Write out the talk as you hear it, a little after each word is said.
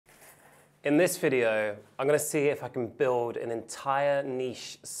In this video, I'm going to see if I can build an entire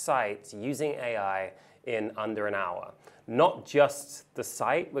niche site using AI in under an hour. Not just the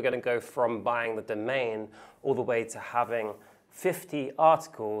site, we're going to go from buying the domain all the way to having 50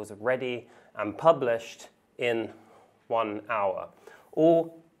 articles ready and published in 1 hour.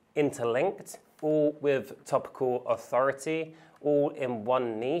 All interlinked, all with topical authority, all in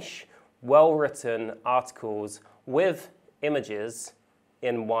one niche, well-written articles with images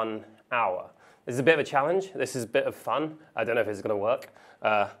in 1 hour. This is a bit of a challenge. This is a bit of fun. I don't know if it's going to work.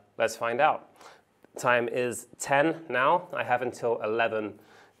 Let's find out. Time is 10 now. I have until 11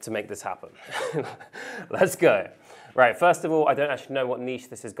 to make this happen. Let's go. Right, first of all, I don't actually know what niche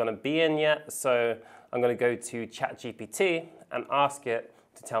this is going to be in yet, so I'm going to go to ChatGPT and ask it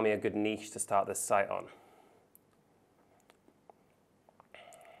to tell me a good niche to start this site on.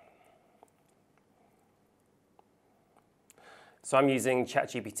 So I'm using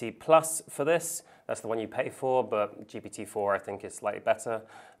ChatGPT Plus for this. That's the one you pay for, but GPT-4 I think is slightly better.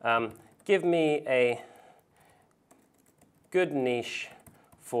 Give me a good niche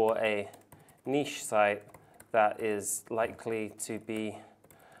for a niche site that is likely to be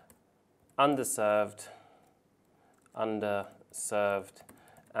underserved, and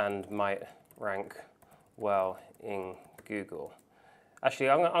might rank well in Google. Actually,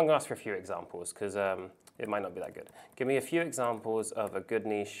 I'm going to ask for a few examples because it might not be that good. Give me a few examples of a good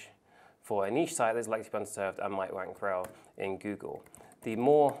niche for a niche site that's likely to be underserved and might rank well in Google. The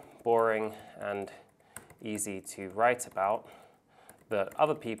more boring and easy to write about that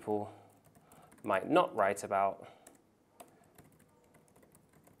other people might not write about,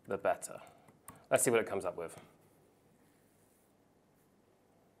 the better. Let's see what it comes up with.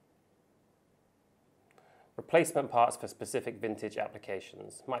 Replacement parts for specific vintage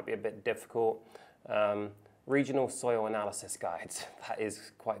applications. Might be a bit difficult. Regional soil analysis guides. That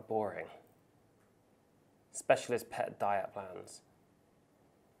is quite boring. Specialist pet diet plans.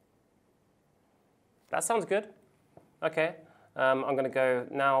 That sounds good. Okay. I'm going to go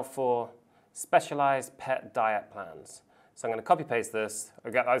now for specialized pet diet plans. So I'm going to copy paste this.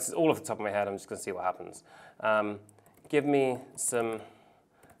 Again, this is all off the top of my head. I'm just going to see what happens. Give me some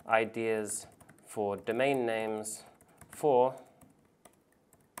ideas for domain names for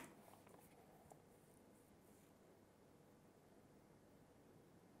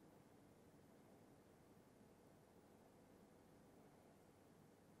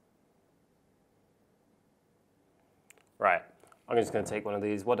right. I'm just going to take one of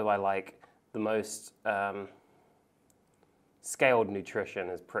these. What do I like the most? Scaled nutrition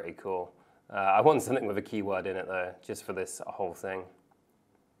is pretty cool. I want something with a keyword in it though, just for this whole thing.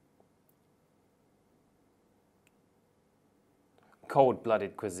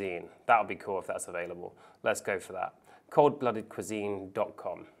 Cold-blooded cuisine. That would be cool if that's available. Let's go for that.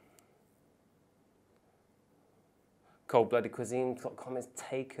 Coldbloodedcuisine.com. Coldbloodedcuisine.com is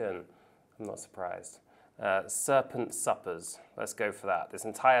taken. I'm not surprised. Serpent suppers. Let's go for that. This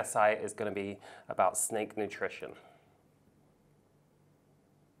entire site is going to be about snake nutrition.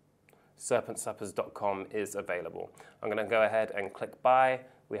 Serpentsuppers.com is available. I'm going to go ahead and click buy.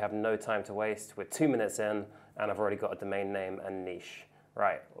 We have no time to waste. We're 2 minutes in, and I've already got a domain name and niche.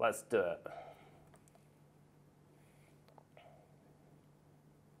 Right, let's do it.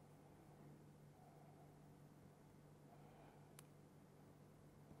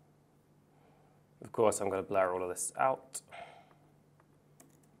 Of course, I'm going to blur all of this out.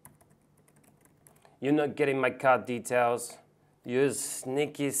 You're not getting my card details. You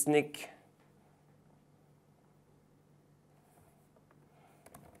sneaky sneak.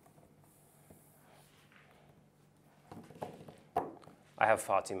 I have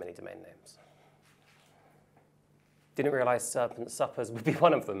far too many domain names. Didn't realize Serpent Suppers would be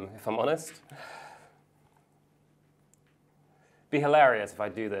one of them, if I'm honest. Be hilarious if I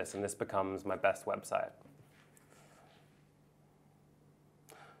do this and this becomes my best website.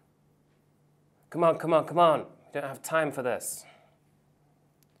 Come on, come on, come on. We don't have time for this.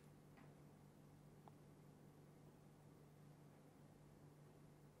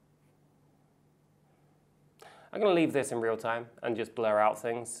 I'm going to leave this in real time and just blur out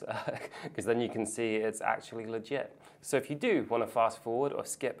things because then you can see it's actually legit. So if you do want to fast forward or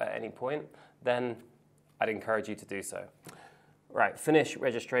skip at any point, then I'd encourage you to do so. Right, finish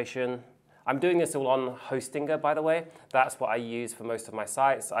registration. I'm doing this all on Hostinger, by the way. That's what I use for most of my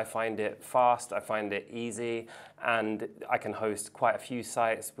sites. I find it fast, I find it easy, and I can host quite a few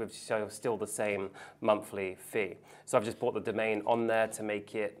sites with still the same monthly fee. So I've just bought the domain on there to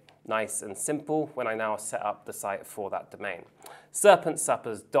make it nice and simple when I now set up the site for that domain.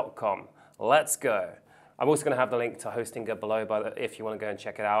 Serpentsuppers.com. Let's go. I'm also going to have the link to Hostinger below, but if you want to go and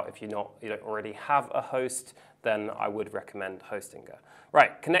check it out, if you don't already have a host, then I would recommend Hostinger.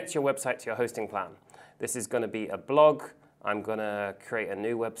 Right, connect your website to your hosting plan. This is going to be a blog. I'm going to create a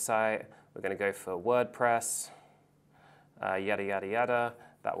new website. We're going to go for WordPress, yada, yada, yada.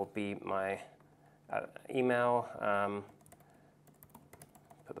 That will be my email.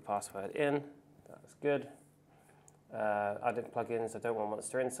 Put the password in. That's good. Added plugins. I don't want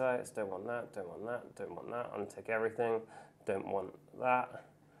Monster Insights. Don't want that. Don't want that. Don't want that. Untick everything. Don't want that.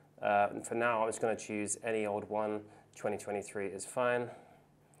 And for now, I'm just going to choose any old one. 2023 is fine.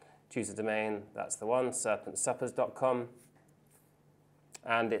 Choose a domain. That's the one. serpentsuppers.com.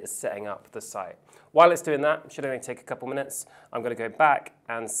 And it's setting up the site. While it's doing that, it should only take a couple minutes. I'm going to go back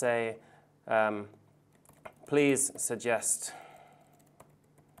and say, please suggest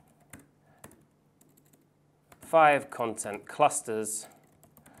 5 content clusters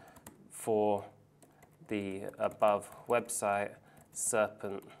for the above website,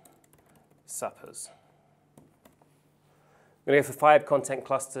 Serpent Suppers. I'm going to go for 5 content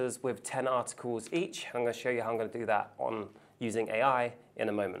clusters with 10 articles each. I'm going to show you how I'm going to do that using AI in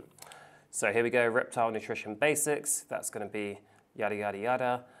a moment. So here we go, reptile nutrition basics. That's going to be yada, yada,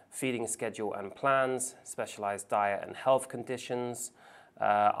 yada. Feeding schedule and plans, specialized diet and health conditions.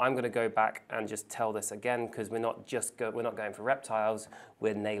 I'm going to go back and just tell this again because we're not going for reptiles.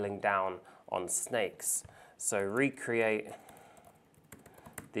 We're nailing down on snakes. So recreate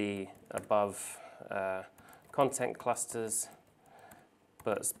the above content clusters,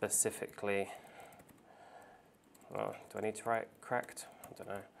 but specifically, do I need to write correct? I don't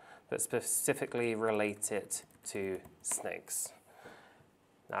know. But specifically relate it to snakes.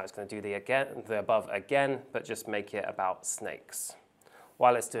 Now it's going to do the above again, but just make it about snakes.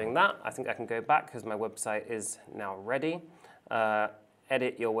 While it's doing that, I think I can go back because my website is now ready.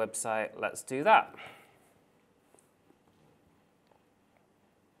 Edit your website. Let's do that.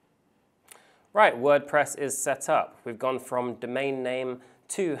 Right, WordPress is set up. We've gone from domain name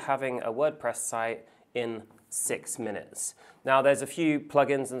to having a WordPress site in 6 minutes. Now there's a few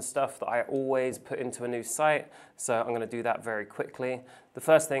plugins and stuff that I always put into a new site, so I'm going to do that very quickly. The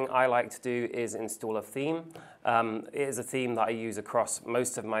first thing I like to do is install a theme. It is a theme that I use across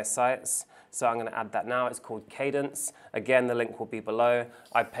most of my sites, so I'm going to add that now. It's called Kadence. Again, the link will be below.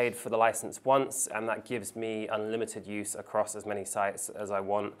 I paid for the license once, and that gives me unlimited use across as many sites as I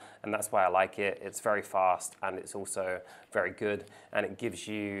want, and that's why I like it. It's very fast, and it's also very good, and it gives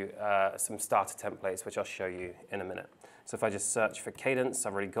you some starter templates, which I'll show you in a minute. So if I just search for Kadence,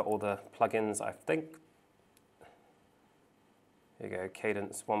 I've already got all the plugins, I think. Here you go,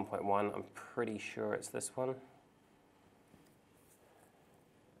 Kadence 1.1. I'm pretty sure it's this one.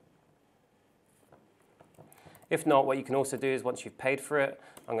 If not, what you can also do is once you've paid for it,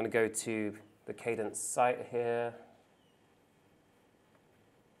 I'm going to go to the Kadence site here.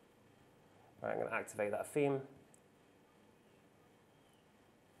 Right, I'm going to activate that theme.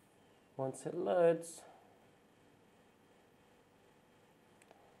 Once it loads,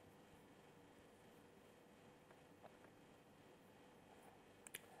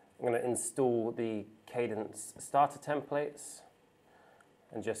 I'm going to install the Kadence starter templates.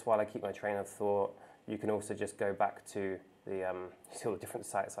 And just while I keep my train of thought, you can also just go back to the see all the different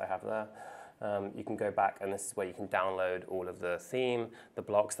sites I have there. You can go back, and this is where you can download all of the theme, the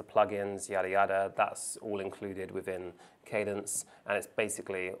blocks, the plugins, yada yada. That's all included within Kadence, and it's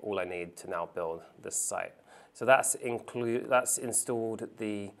basically all I need to now build this site. So that's installed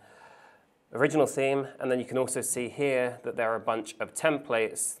the original theme, and then you can also see here that there are a bunch of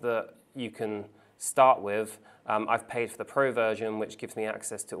templates that you can start with. I've paid for the pro version, which gives me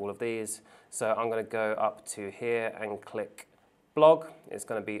access to all of these. So I'm going to go up to here and click blog. It's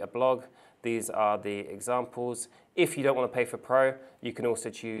going to be a blog. These are the examples. If you don't want to pay for pro, you can also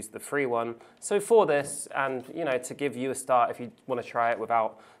choose the free one. So for this, and to give you a start, if you want to try it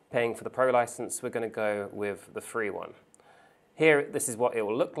without paying for the pro license, we're going to go with the free one. Here, this is what it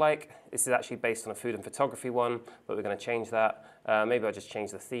will look like. This is actually based on a food and photography one, but we're going to change that. Maybe I'll just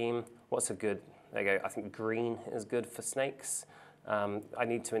change the theme. What's a good, there you go, I think green is good for snakes. I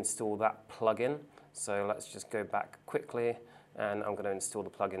need to install that plugin, so let's just go back quickly, and I'm going to install the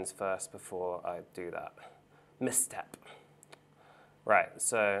plugins first before I do that. Misstep. Right,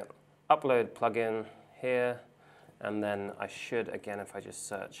 so upload plugin here, and then I should, again, if I just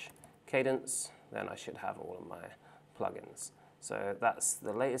search Kadence, then I should have all of my plugins. So that's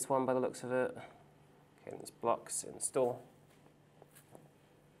the latest one by the looks of it. Kadence blocks, install.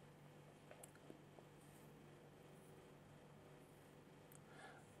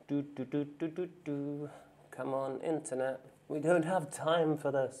 Come on, internet. We don't have time for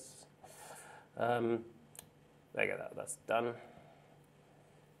this. There you go, that's done.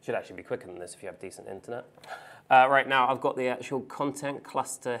 Should actually be quicker than this if you have decent internet. Right now, I've got the actual content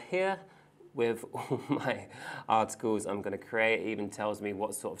cluster here with all my articles I'm going to create. It even tells me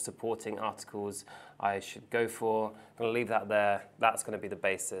what sort of supporting articles I should go for. I'm going to leave that there. That's going to be the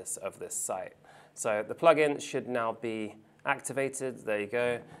basis of this site. So the plugin should now be activated. There you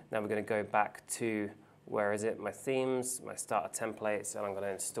go. Now we're going to go back to, where is it? My themes, my starter templates, and I'm going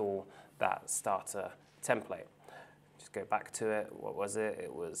to install that starter template. Just go back to it. What was it?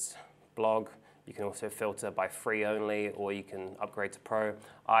 It was blog. You can also filter by free only, or you can upgrade to Pro.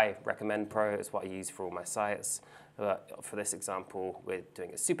 I recommend Pro. It's what I use for all my sites. But for this example, we're doing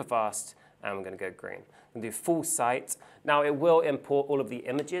it super fast, and we're going to go green. I'm going to do full site. Now, it will import all of the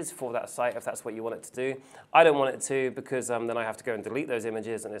images for that site if that's what you want it to do. I don't want it to, because then I have to go and delete those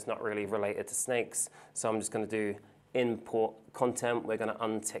images, and it's not really related to snakes. So I'm just going to do import content. We're going to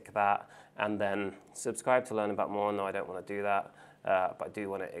untick that, and then subscribe to learn about more. No, I don't want to do that, but I do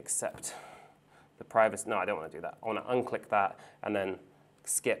want to accept the privacy. No, I don't want to do that. I want to unclick that and then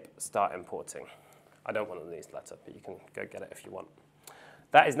skip start importing. I don't want a newsletter, but you can go get it if you want.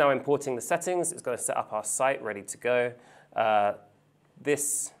 That is now importing the settings. It's going to set up our site ready to go.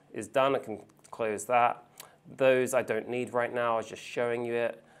 This is done. I can close that. Those I don't need right now. I was just showing you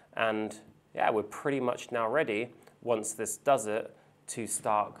it. And yeah, we're pretty much now ready, once this does it, to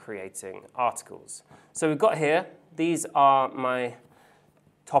start creating articles. So we've got here, these are my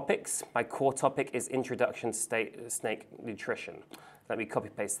topics. My core topic is Introduction to Snake Nutrition. Let me copy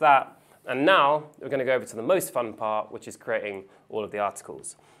paste that. And now we're going to go over to the most fun part, which is creating all of the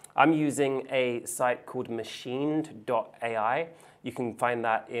articles. I'm using a site called Machined.AI. You can find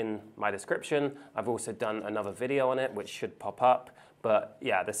that in my description. I've also done another video on it, which should pop up. But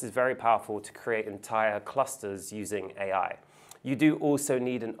yeah, this is very powerful to create entire clusters using AI. You do also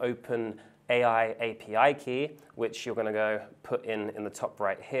need an open AI API key, which you're going to go put in the top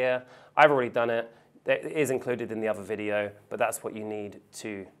right here. I've already done it. It is included in the other video, but that's what you need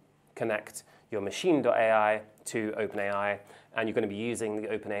to connect your Machined.AI to OpenAI, and you're going to be using the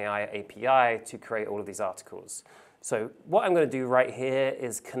OpenAI API to create all of these articles. So what I'm going to do right here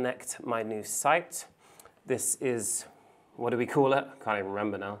is connect my new site. This is, what do we call it? I can't even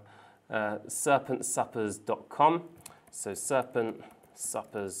remember now. serpentsuppers.com. So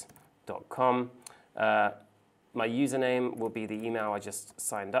serpentsuppers.com. My username will be the email I just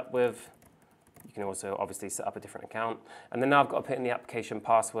signed up with. You can also obviously set up a different account. And then now I've got to put in the application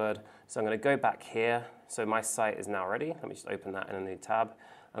password. So I'm going to go back here. So my site is now ready. Let me just open that in a new tab.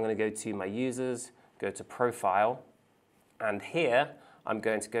 I'm going to go to my users, go to profile. And here I'm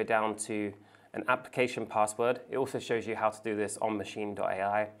going to go down to an application password. It also shows you how to do this on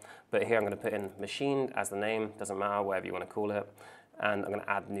Machined.ai. But here I'm going to put in Machined as the name. Doesn't matter, whatever you want to call it. And I'm going to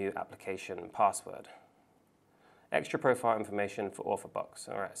add new application password. Extra profile information for author box.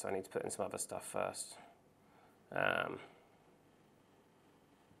 All right, so I need to put in some other stuff first. Why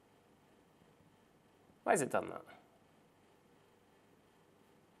has it done that?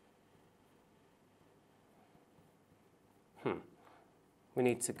 We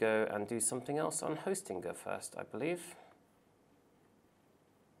need to go and do something else on Hostinger first, I believe.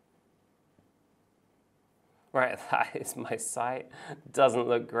 Right, that is my site. Doesn't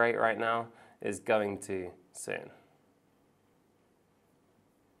look great right now. Is going to soon.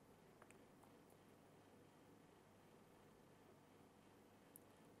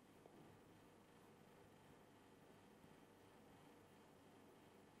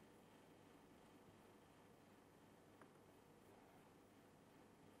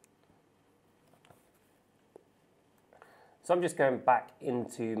 So I'm just going back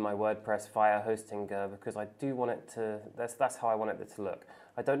into my WordPress via Hostinger because I do want it to, that's how I want it to look.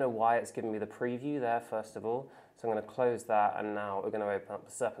 I don't know why it's giving me the preview there, first of all. So I'm going to close that, and now we're going to open up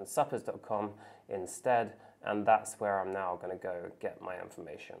serpentsuppers.com instead, and that's where I'm now going to go get my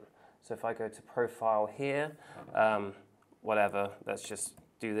information. So if I go to profile here, whatever, let's just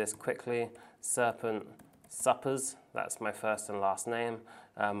do this quickly. Serpent Suppers, that's my first and last name.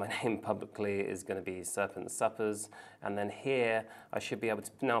 My name publicly is going to be Serpent Suppers. And then here, I should be able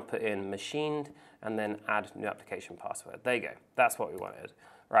to now put in Machined and then add new application password. There you go. That's what we wanted.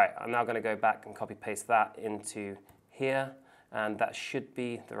 Right, I'm now going to go back and copy paste that into here. And that should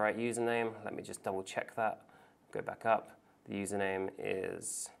be the right username. Let me just double check that. Go back up. The username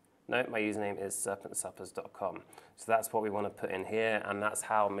is, no, my username is serpentsuppers.com. So that's what we want to put in here. And that's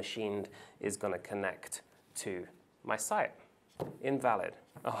how Machined is going to connect to my site. Invalid.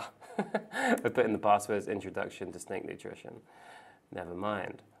 Oh, we put in the passwords, Introduction to Snake Nutrition. Never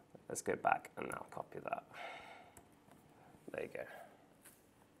mind. Let's go back and now copy that. There you go.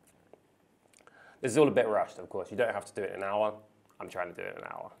 This is all a bit rushed, of course. You don't have to do it in an hour. I'm trying to do it in an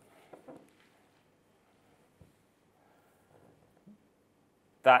hour.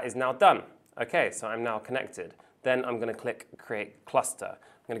 That is now done. Okay, so I'm now connected. Then I'm going to click Create Cluster.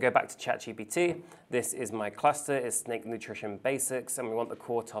 I'm going to go back to ChatGPT. This is my cluster. It's Snake Nutrition Basics, and we want the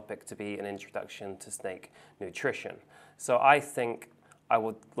core topic to be an introduction to snake nutrition. So I think I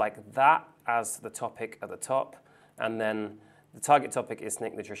would like that as the topic at the top, and then the target topic is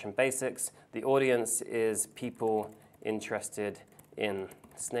Snake Nutrition Basics. The audience is people interested in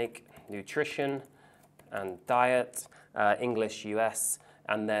snake nutrition and diet, English US,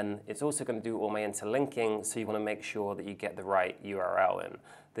 and then it's also going to do all my interlinking, so you want to make sure that you get the right URL in.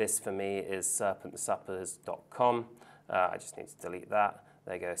 This for me is serpentsuppers.com. I just need to delete that.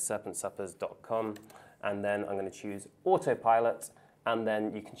 There you go, serpentsuppers.com. And then I'm going to choose autopilot, and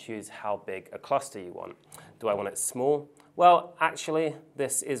then you can choose how big a cluster you want. Do I want it small? Well, actually,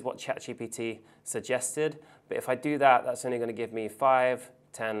 this is what ChatGPT suggested, but if I do that, that's only going to give me 5,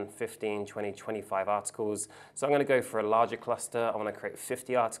 10, 15, 20, 25 articles. So I'm going to go for a larger cluster. I want to create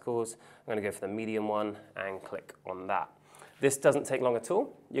 50 articles. I'm going to go for the medium one and click on that. This doesn't take long at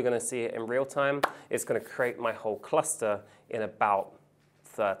all. You're going to see it in real time. It's going to create my whole cluster in about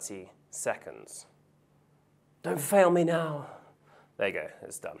 30 seconds. Don't fail me now. There you go,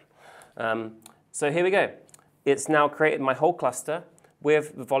 it's done. So here we go. It's now created my whole cluster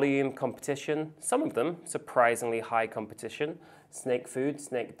with volume competition, some of them surprisingly high competition, snake food,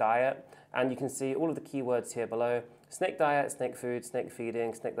 snake diet, and you can see all of the keywords here below. Snake diet, snake food, snake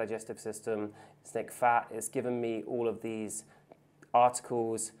feeding, snake digestive system, snake fat. It's given me all of these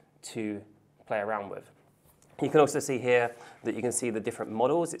articles to play around with. You can also see here that you can see the different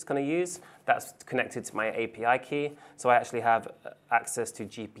models it's going to use. That's connected to my API key. So I actually have access to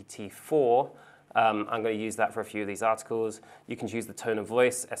GPT-4. I'm going to use that for a few of these articles. You can choose the tone of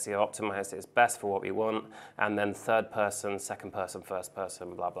voice, SEO optimized is best for what we want, and then third person, second person, first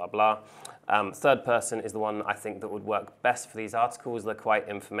person, blah, blah, blah. Third person is the one I think that would work best for these articles. They're quite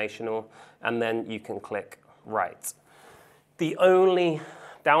informational, and then you can click write. The only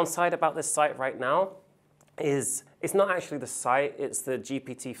downside about this site right now is it's not actually the site, it's the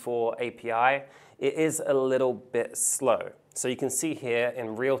GPT-4 API. It is a little bit slow. So you can see here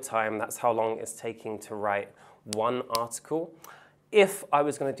in real time, that's how long it's taking to write one article. If I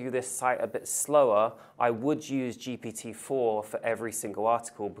was going to do this site a bit slower, I would use GPT-4 for every single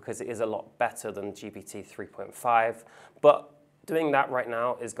article because it is a lot better than GPT 3.5. But doing that right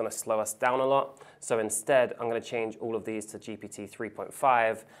now is going to slow us down a lot. So instead, I'm going to change all of these to GPT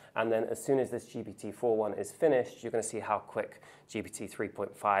 3.5. And then as soon as this GPT-4 one is finished, you're going to see how quick GPT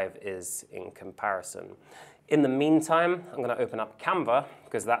 3.5 is in comparison. In the meantime, I'm going to open up Canva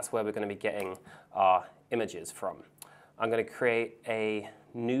because that's where we're going to be getting our images from. I'm going to create a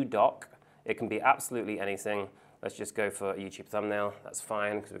new doc. It can be absolutely anything. Let's just go for a YouTube thumbnail. That's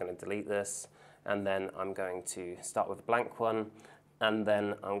fine because we're going to delete this. And then I'm going to start with a blank one. And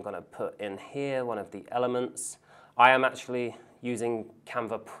then I'm going to put in here one of the elements. I am actually using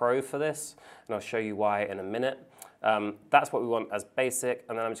Canva Pro for this, and I'll show you why in a minute. That's what we want as basic.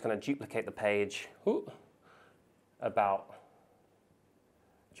 And then I'm just going to duplicate the page about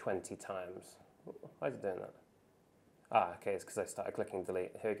 20 times. Why is it doing that? Ah, okay, it's because I started clicking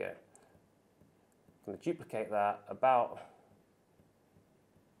delete. Here we go. I'm going to duplicate that about,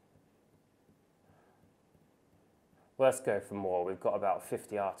 well, let's go for more. We've got about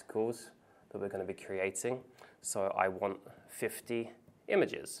 50 articles that we're going to be creating. So I want 50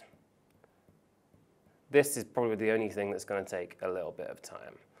 images. This is probably the only thing that's going to take a little bit of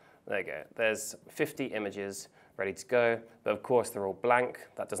time. There you go. There's 50 images ready to go, but of course they're all blank.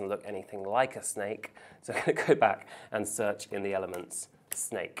 That doesn't look anything like a snake. So I'm going to go back and search in the elements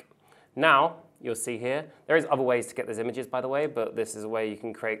snake. Now, you'll see here, there is other ways to get those images, by the way, but this is a way you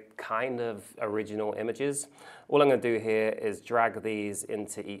can create kind of original images. All I'm going to do here is drag these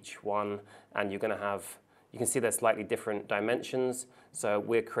into each one, and you're going to have, you can see they're slightly different dimensions. So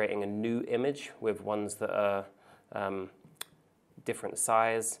we're creating a new image with ones that are different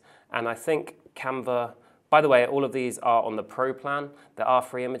size. And I think Canva, by the way, all of these are on the Pro plan. There are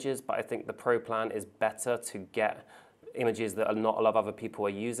free images, but I think the Pro plan is better to get images that not a lot of other people are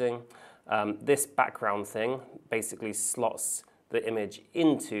using. This background thing basically slots the image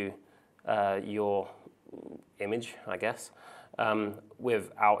into your image, I guess,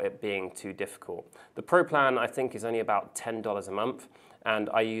 without it being too difficult. The Pro plan, I think, is only about $10 a month, and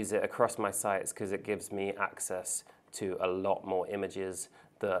I use it across my sites because it gives me access to a lot more images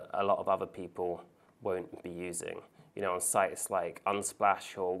that a lot of other people won't be using. You know, on sites like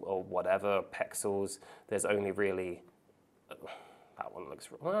Unsplash or whatever, Pexels, there's only really, that one looks,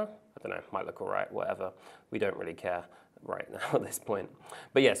 well, I don't know, might look all right, whatever. We don't really care right now at this point.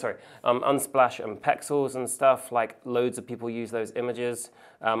 But yeah, sorry, Unsplash and Pexels and stuff, like loads of people use those images.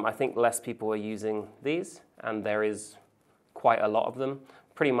 I think less people are using these, and there is quite a lot of them.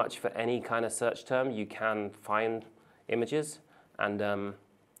 Pretty much for any kind of search term, you can find images. And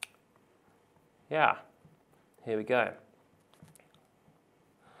yeah, here we go.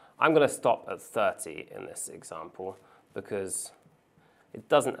 I'm going to stop at 30 in this example because it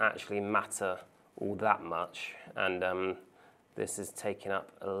doesn't actually matter all that much, and this is taking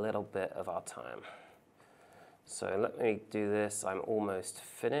up a little bit of our time. So let me do this. I'm almost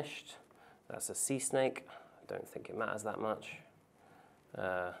finished. That's a sea snake. I don't think it matters that much.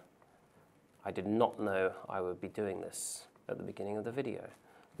 I did not know I would be doing this at the beginning of the video,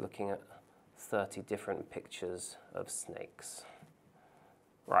 looking at 30 different pictures of snakes.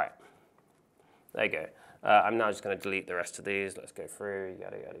 Right, there you go. I'm now just going to delete the rest of these. Let's go through,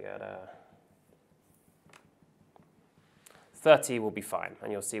 yada, yada, yada. 30 will be fine,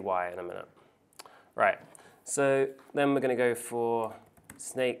 and you'll see why in a minute. Right, so then we're going to go for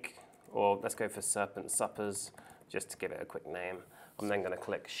snake, or let's go for serpent suppers, just to give it a quick name. I'm then going to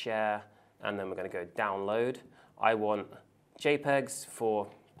click share, and then we're going to go download. I want JPEGs for,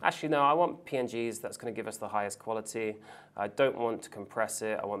 actually no, I want PNGs. That's going to give us the highest quality. I don't want to compress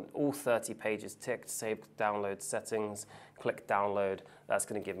it. I want all 30 pages ticked, save download settings, click download. That's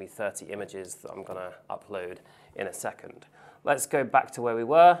going to give me 30 images that I'm going to upload in a second. Let's go back to where we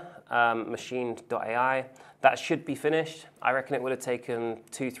were, Machined.AI. That should be finished. I reckon it would have taken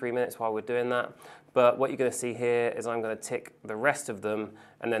 2-3 minutes while we're doing that. But what you're going to see here is I'm going to tick the rest of them,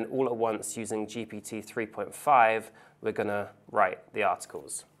 and then all at once using GPT 3.5, we're going to write the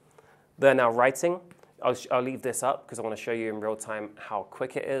articles. They're now writing. I'll leave this up because I want to show you in real time how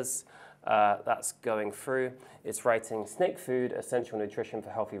quick it is. That's going through. It's writing snake food, essential nutrition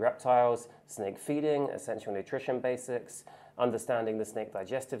for healthy reptiles, snake feeding, essential nutrition basics, understanding the snake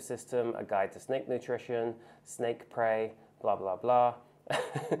digestive system, a guide to snake nutrition, snake prey, blah, blah, blah.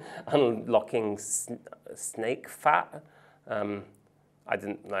 Unlocking snake fat. I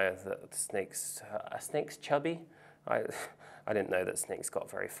didn't know that snakes, are snakes chubby? I didn't know that snakes got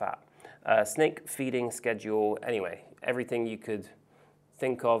very fat. Snake feeding schedule, anyway, everything you could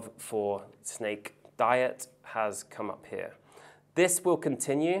think of for snake diet has come up here. This will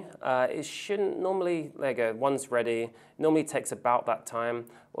continue. It shouldn't normally, there you go, one's ready. Normally takes about that time.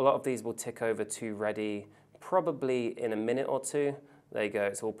 A lot of these will tick over to ready probably in a minute or two. There you go,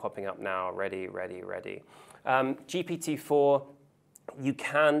 it's all popping up now, ready, ready, ready. GPT-4, you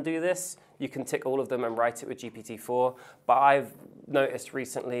can do this. You can tick all of them and write it with GPT-4, but I've noticed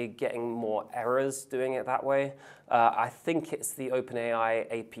recently getting more errors doing it that way. I think it's the OpenAI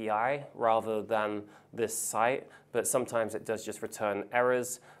API rather than this site, but sometimes it does just return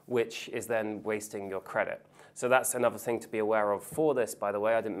errors, which is then wasting your credit. So that's another thing to be aware of for this, by the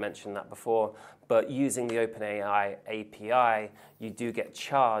way. I didn't mention that before, but using the OpenAI API, you do get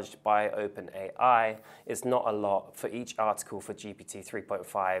charged by OpenAI. It's not a lot. For each article for GPT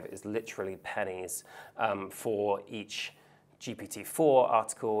 3.5 is literally pennies. For each GPT-4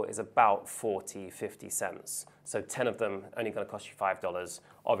 article is about 50 cents. So 10 of them only going to cost you $5.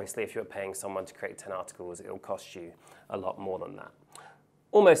 Obviously, if you're paying someone to create 10 articles, it'll cost you a lot more than that.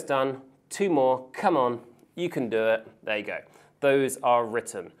 Almost done. 2 more. Come on. You can do it. There you go. Those are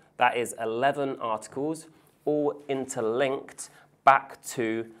written. That is 11 articles, all interlinked back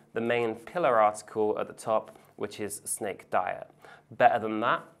to the main pillar article at the top, which is snake diet. Better than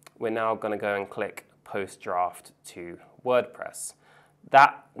that, we're now going to go and click post draft to WordPress.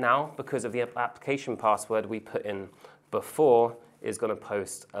 That now, because of the application password we put in before, is going to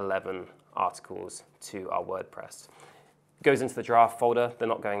post 11 articles to our WordPress. Goes into the draft folder. They're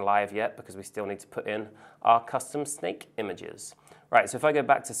not going live yet because we still need to put in our custom snake images. Right, so if I go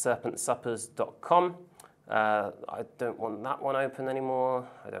back to serpentsuppers.com, I don't want that one open anymore.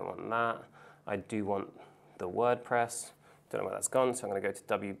 I don't want that. I do want the WordPress. Don't know where that's gone, so I'm going to go to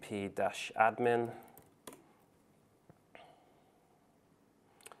WP-admin.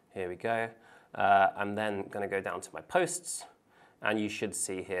 Here we go. I'm then going to go down to my posts, and you should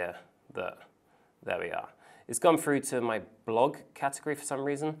see here that there we are. It's gone through to my blog category for some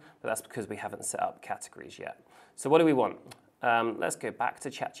reason, but that's because we haven't set up categories yet. So what do we want? Let's go back to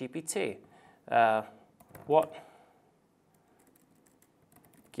ChatGPT.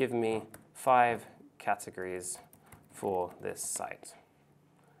 Give me 5 categories for this site.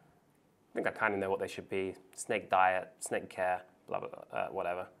 I think I kind of know what they should be. Snake diet, snake care, blah, blah, blah,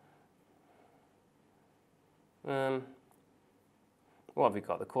 whatever. What have we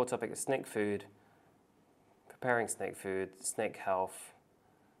got? The core topic is snake food, preparing snake food, snake health,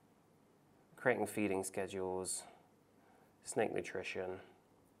 creating feeding schedules, snake nutrition.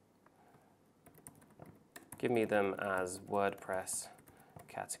 Give me them as WordPress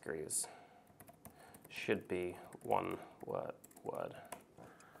categories. Should be one word,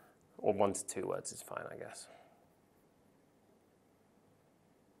 or 1 to 2 words is fine, I guess.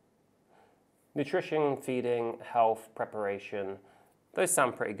 Nutrition, feeding, health, preparation, those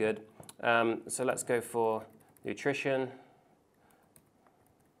sound pretty good. So let's go for nutrition.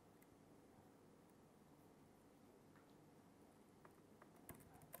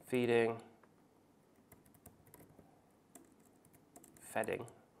 Feeding. Feeding.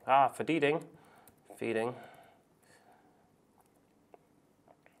 Feeding.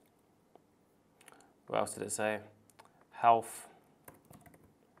 What else did it say? Health.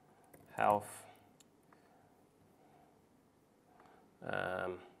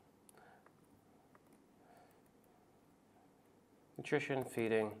 Nutrition,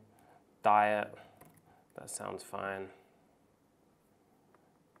 feeding, diet. That sounds fine.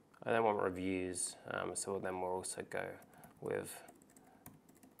 I don't want reviews, so then we'll also go with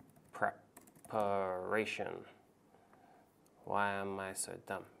preparation. Why am I so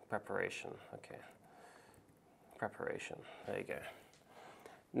dumb? Preparation, okay. Preparation, there you go.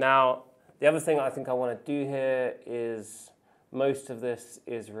 Now, the other thing I think I want to do here is most of this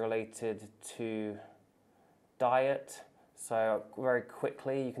is related to diet. So very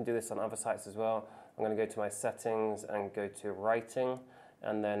quickly, you can do this on other sites as well. I'm going to go to my settings and go to writing,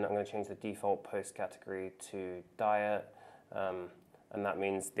 and then I'm going to change the default post category to diet. And that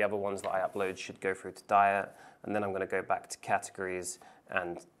means the other ones that I upload should go through to diet. And then I'm going to go back to categories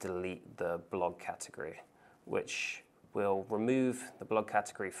and delete the blog category, which will remove the blog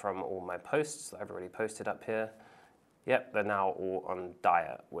category from all my posts that I've already posted up here. Yep, they're now all on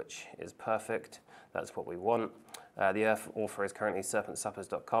diet, which is perfect. That's what we want. The author is currently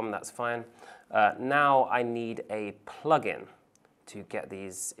serpentsuppers.com, that's fine. Now I need a plugin to get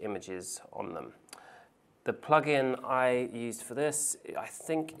these images on them. The plugin I used for this, I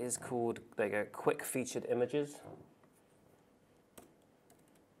think is called, there you go, Quick Featured Images.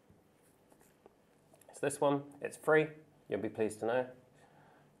 It's this one, it's free, you'll be pleased to know.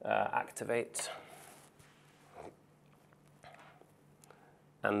 Activate.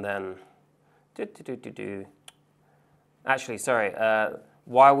 And then, Actually, sorry,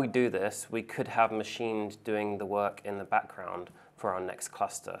 while we do this, we could have Machined doing the work in the background for our next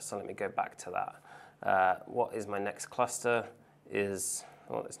cluster. So let me go back to that. What is my next cluster is,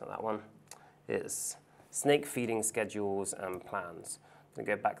 oh, it's not that one. It's snake feeding schedules and plans. I'm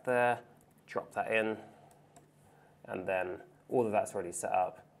gonna go back there, drop that in, and then all of that's already set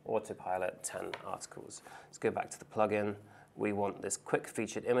up. Autopilot, 10 articles. Let's go back to the plugin. We want this quick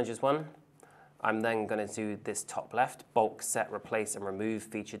featured images one. I'm then going to do this top left, bulk set, replace, and remove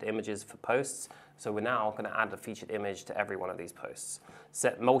featured images for posts. So we're now going to add a featured image to every one of these posts.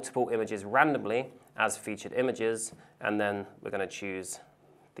 Set multiple images randomly as featured images, and then we're going to choose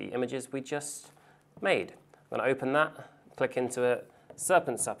the images we just made. I'm going to open that, click into it,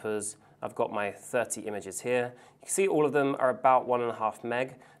 Serpent Suppers. I've got my 30 images here. You can see all of them are about 1.5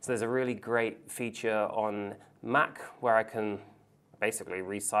 meg. So there's a really great feature on Mac where I can basically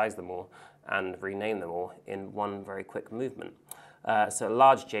resize them all and rename them all in one very quick movement. So a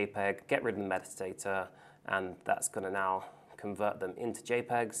large JPEG, get rid of the metadata, and that's going to now convert them into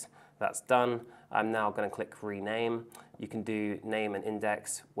JPEGs. That's done. I'm now going to click rename. You can do name and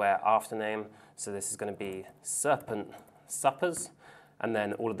index, where after name. So this is going to be Serpent Suppers, and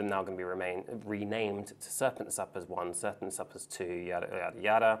then all of them now going to be renamed to Serpent Suppers 1, Serpent Suppers 2, yada, yada,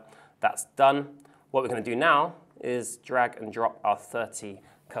 yada. That's done. What we're going to do now is drag and drop our 30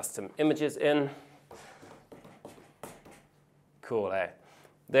 custom images in. Cool, eh?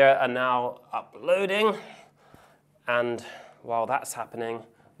 They are now uploading, and while that's happening,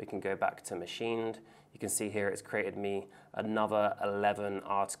 we can go back to Machined. You can see here it's created me another 11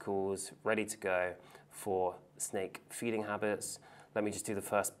 articles ready to go for snake feeding habits. Let me just do the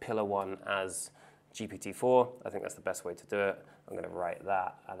first pillar one as GPT-4. I think that's the best way to do it. I'm going to write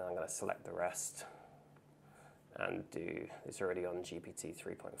that, and then I'm going to select the rest and do, it's already on GPT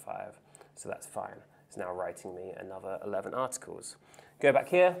 3.5, so that's fine. It's now writing me another 11 articles. Go back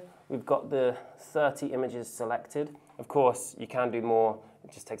here, we've got the 30 images selected. Of course, you can do more,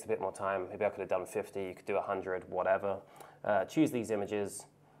 it just takes a bit more time. Maybe I could have done 50, you could do 100, whatever. Choose these images.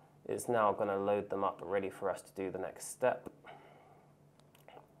 It's now gonna load them up, ready for us to do the next step.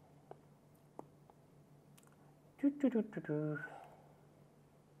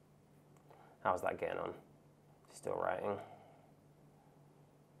 How's that getting on? Still writing.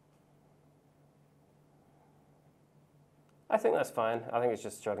 I think that's fine. I think it's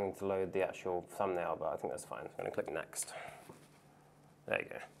just struggling to load the actual thumbnail, but I think that's fine. I'm going to click next. There you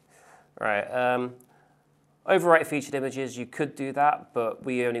go. All right. Overwrite featured images, you could do that, but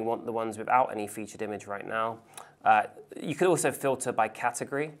we only want the ones without any featured image right now. You could also filter by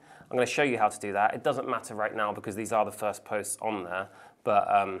category. I'm going to show you how to do that. It doesn't matter right now because these are the first posts on there, but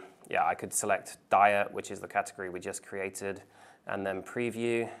yeah, I could select diet, which is the category we just created, and then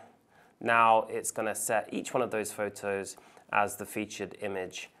preview. Now it's going to set each one of those photos as the featured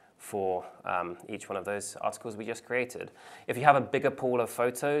image for each one of those articles we just created. If you have a bigger pool of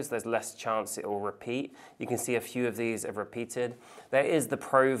photos, there's less chance it will repeat. You can see a few of these have repeated. There is the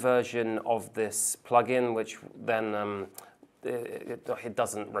pro version of this plugin, which then it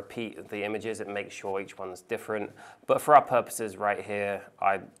doesn't repeat the images. It makes sure each one's different. But for our purposes right here,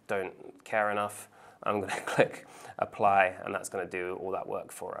 I don't care enough. I'm going to click apply, and that's going to do all that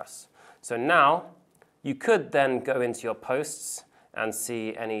work for us. So now you could then go into your posts and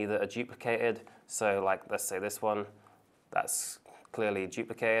see any that are duplicated. So like, let's say this one, that's clearly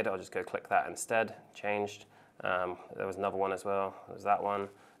duplicated. I'll just go click that instead, changed. There was another one as well, there's that one.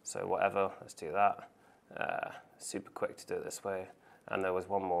 So whatever, let's do that. Super quick to do it this way. And there was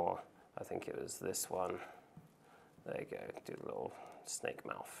one more, I think it was this one. There you go, do the little snake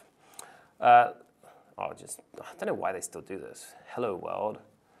mouth. I don't know why they still do this. Hello world,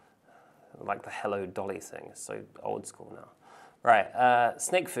 like the Hello Dolly thing, it's so old school now. Right,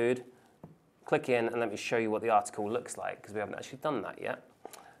 snake food, click in and let me show you what the article looks like, because we haven't actually done that yet.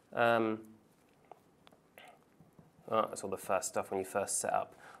 That's all the first stuff when you first set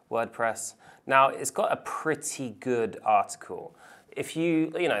up WordPress. Now, it's got a pretty good article. If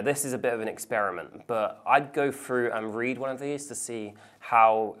this is a bit of an experiment, but I'd go through and read one of these to see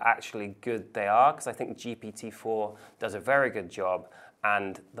how actually good they are, because I think GPT-4 does a very good job.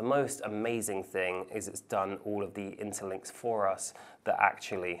 And the most amazing thing is it's done all of the interlinks for us that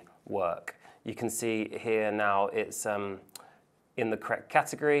actually work. You can see here now it's in the correct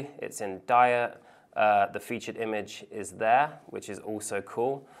category, it's in diet, the featured image is there, which is also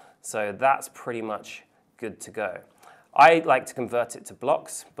cool. So that's pretty much good to go. I like to convert it to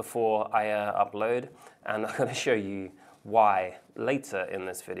blocks before I upload, and I'm going to show you why later in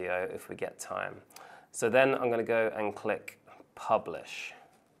this video if we get time. So then I'm going to go and click publish.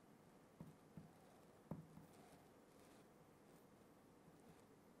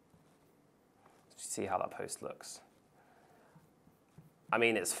 See how that post looks. I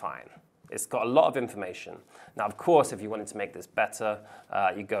mean, it's fine. It's got a lot of information. Now, of course, if you wanted to make this better,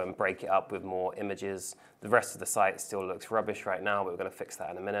 you go and break it up with more images. The rest of the site still looks rubbish right now, but we're going to fix that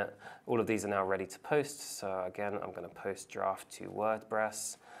in a minute. All of these are now ready to post. So again, I'm going to post draft to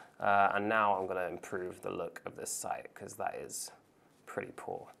WordPress. And now I'm going to improve the look of this site, because that is pretty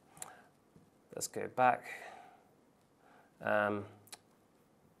poor. Let's go back.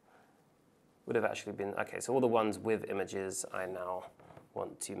 Would have actually been, okay, so all the ones with images I now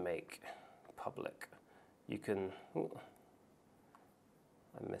want to make public. You can, I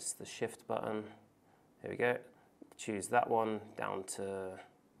missed the shift button. Here we go. Choose that one down to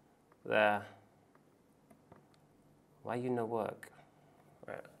there. Why you no work?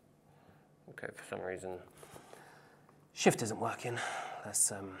 Right. Okay, for some reason, shift isn't working.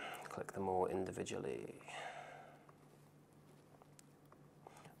 Let's click them all individually.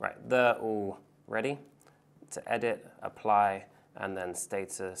 Right, they're all ready to edit, apply, and then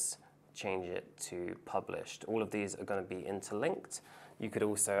status, change it to published. All of these are going to be interlinked. You could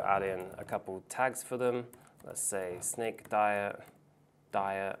also add in a couple tags for them. Let's say snake diet,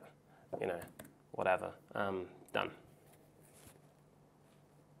 whatever. Done.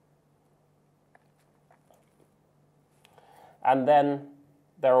 And then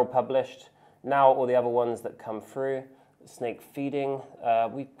they're all published. Now all the other ones that come through, snake feeding,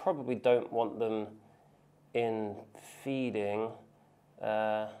 we probably don't want them in feeding.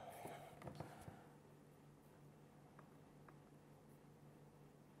 I'm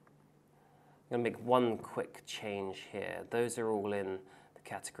going to make one quick change here. Those are all in the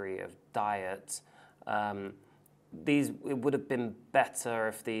category of diet. It would have been better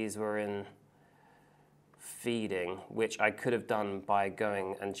if these were in feeding, which I could have done by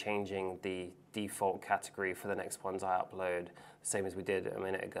going and changing the default category for the next ones I upload, same as we did a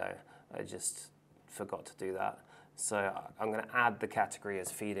minute ago. I just forgot to do that. So I'm going to add the category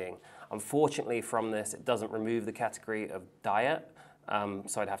as feeding. Unfortunately from this, it doesn't remove the category of diet,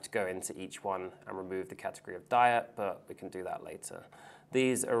 so I'd have to go into each one and remove the category of diet, but we can do that later.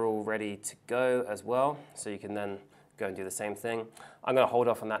 These are all ready to go as well, so you can then go and do the same thing. I'm going to hold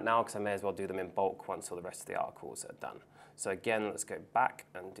off on that now because I may as well do them in bulk once all the rest of the articles are done. So again, let's go back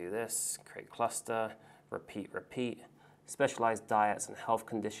and do this, create cluster, repeat, specialized diets and health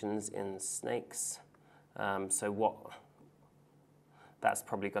conditions in snakes. That's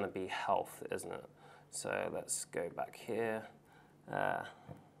probably going to be health, isn't it? So let's go back here.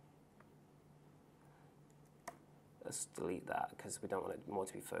 Let's delete that because we don't want it more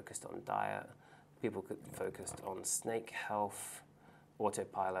to be focused on diet. People could be focused on snake health,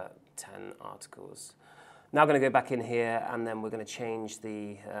 autopilot, 10 articles. Now I'm going to go back in here and then we're going to change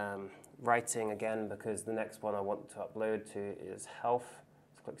the writing again because the next one I want to upload to is health.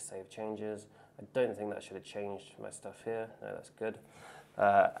 Let's click Save Changes. I don't think that should have changed my stuff here. No, that's good.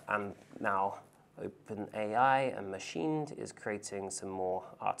 And now OpenAI and Machined is creating some more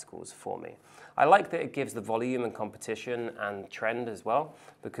articles for me. I like that it gives the volume and competition and trend as well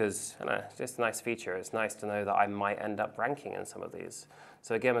because it's just a nice feature. It's nice to know that I might end up ranking in some of these.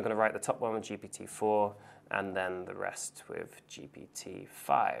 So again, we're going to write the top one with GPT-4 and then the rest with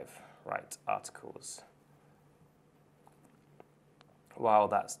GPT-5. Write articles. While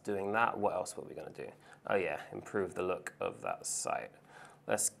that's doing that, what else were we going to do? Oh yeah, improve the look of that site.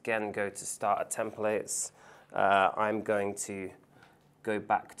 Let's again go to Starter Templates. I'm going to go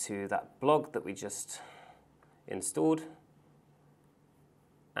back to that blog that we just installed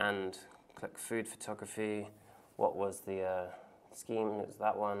and click Food Photography. What was the scheme? It was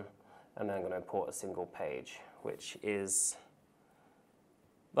that one. And then I'm going to import a single page, which is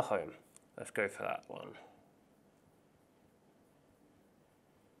the home. Let's go for that one.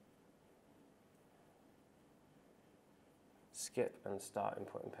 Skip and start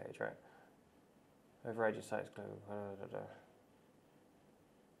importing page, right? Override your site's global.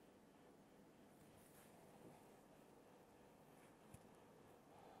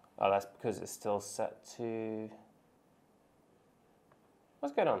 Oh, that's because it's still set to.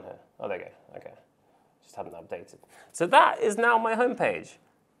 What's going on here? Oh, there you go. Okay, just hadn't updated. So that is now my homepage.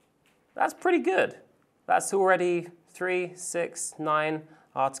 That's pretty good. That's already 3, 6, 9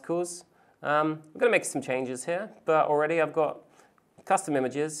 articles. I'm going to make some changes here, but already I've got custom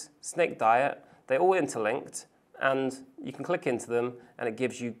images, snake diet, they're all interlinked, and you can click into them, and it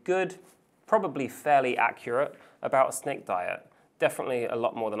gives you good, probably fairly accurate about snake diet. Definitely a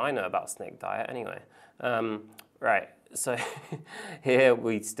lot more than I know about snake diet anyway. Right, so here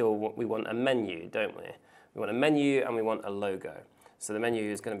we want a menu, don't we? We want a menu and we want a logo. So the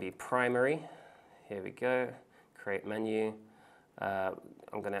menu is going to be primary. Here we go, create menu.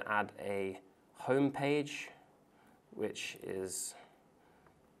 I'm going to add a home page, which is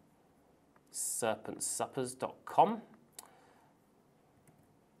serpentsuppers.com.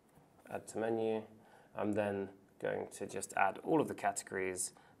 Add to menu. I'm then going to just add all of the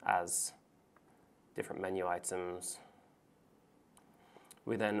categories as different menu items.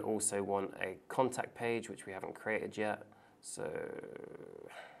 We then also want a contact page, which we haven't created yet. So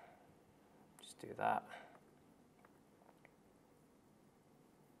just do that.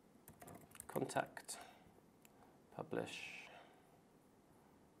 Contact, publish,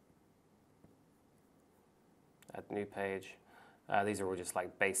 add new page. These are all just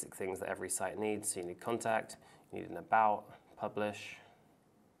like basic things that every site needs. So you need contact, you need an about, publish,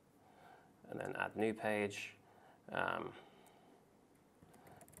 and then add new page,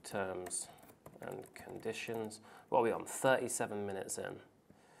 terms and conditions. What are we on? 37 minutes in.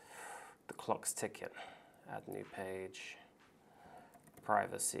 The clock's ticking. Add new page,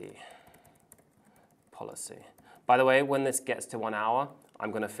 privacy, policy. By the way, when this gets to 1 hour, I'm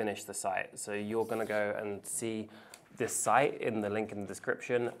going to finish the site. So you're going to go and see this site in the link in the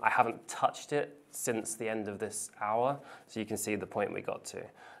description. I haven't touched it since the end of this hour, so you can see the point we got to.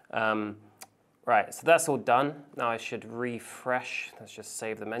 Right, so that's all done. Now I should refresh. Let's just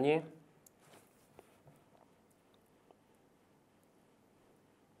save the menu.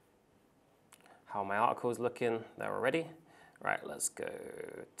 How are my articles looking? They're already. Right, let's go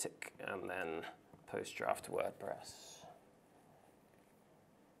tick and then post draft WordPress.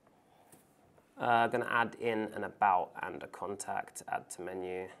 I'm going to add in an about and a contact, add to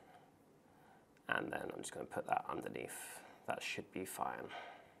menu, and then I'm just going to put that underneath. That should be fine.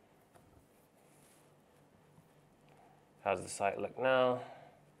 How does the site look now?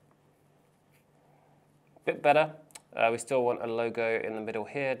 Bit better. We still want a logo in the middle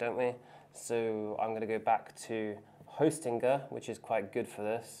here, don't we? So I'm going to go back to Hostinger, which is quite good for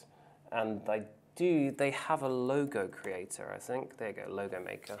this. And they have a logo creator, I think. There you go, logo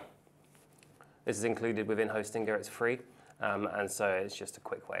maker. This is included within Hostinger, it's free. And so it's just a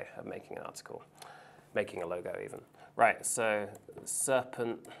quick way of making an article, making a logo even. Right, so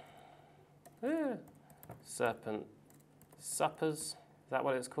Serpent Suppers, is that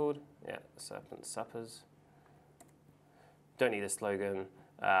what it's called? Yeah, Serpent Suppers. Don't need a slogan.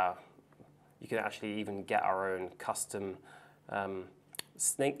 You can actually even get our own custom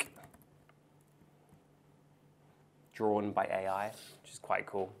snake drawn by AI, which is quite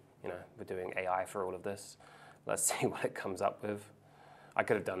cool. You know, we're doing AI for all of this. Let's see what it comes up with. I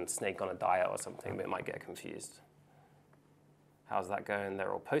could have done snake on a diet or something, but it might get confused. How's that going?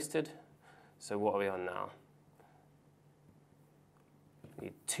 They're all posted. So what are we on now? We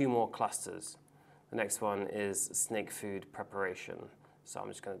need 2 more clusters. The next one is snake food preparation. So I'm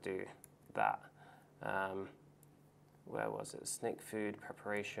just going to do that. Where was it? Snake food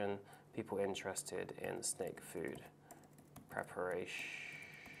preparation. People interested in snake food preparation.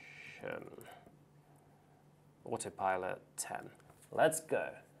 Autopilot 10. Let's go.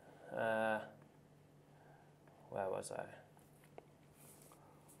 Where was I?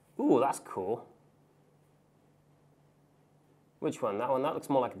 Ooh, that's cool. Which one? That one? That looks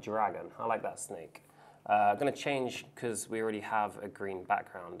more like a dragon. I like that snake. I'm going to change, because we already have a green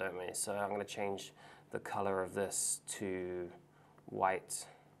background, don't we? So I'm going to change the color of this to white.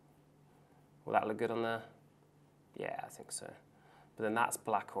 Will that look good on there? Yeah, I think so. But then that's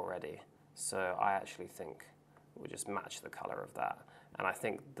black already. So I actually think we'll just match the color of that. And I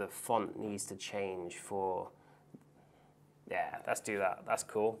think the font needs to change for, yeah, let's do that. That's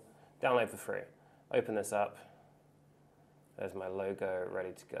cool. Download for free. Open this up. There's my logo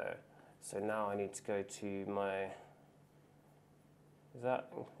ready to go. So now I need to go to my, is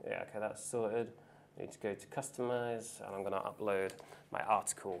that, yeah, okay, that's sorted. I need to go to customize, and I'm going to upload my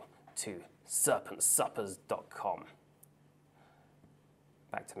article to serpentsuppers.com.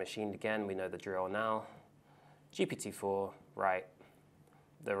 Back to machined again, we know the drill now. GPT-4, right,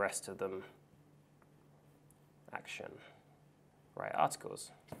 the rest of them, action, write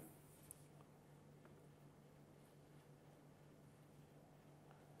articles.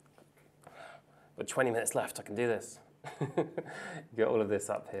 With 20 minutes left, I can do this. Get all of this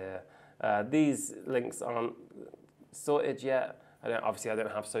up here. These links aren't sorted yet. Obviously, I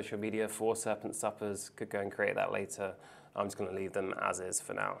don't have social media for Serpent Suppers. Could go and create that later. I'm just going to leave them as is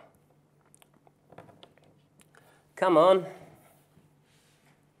for now. Come on.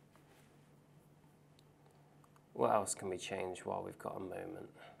 What else can we change while we've got a moment?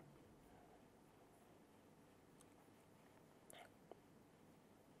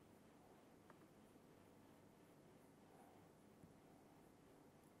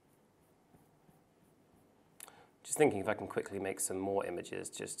 Just thinking if I can quickly make some more images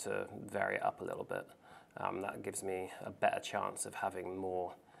just to vary it up a little bit. That gives me a better chance of having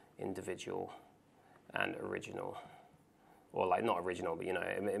more individual and original. Or like not original, but you know,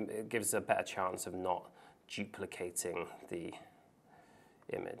 it gives a better chance of not duplicating the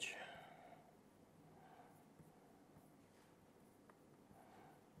image.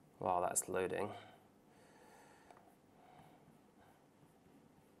 While that's loading.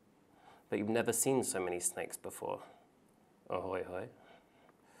 But you've never seen so many snakes before. Ahoy, hoy.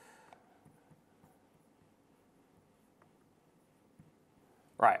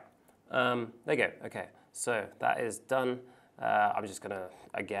 Right, there you go, okay. So that is done. I'm just gonna,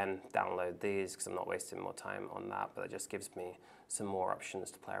 again, download these because I'm not wasting more time on that, but it just gives me some more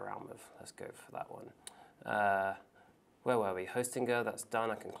options to play around with. Let's go for that one. Where were we? Hostinger, that's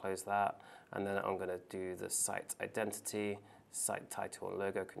done, I can close that. And then I'm gonna do the site identity, site title and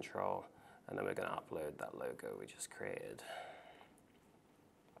logo control. And then we're going to upload that logo we just created.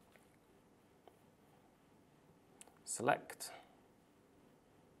 Select.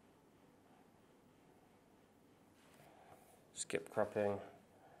 Skip cropping.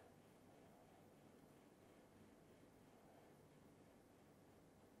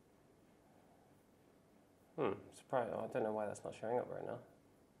 Surprise! Oh, I don't know why that's not showing up right now.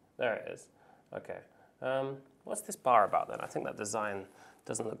 There it is. Okay. What's this bar about then? I think that design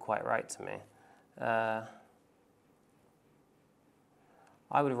doesn't look quite right to me. I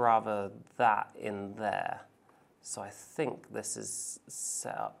would rather that in there. So I think this is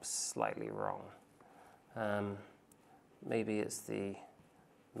set up slightly wrong. Maybe it's the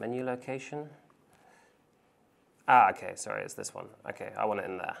menu location. Ah, okay, sorry, it's this one. Okay, I want it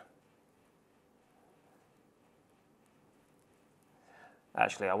in there.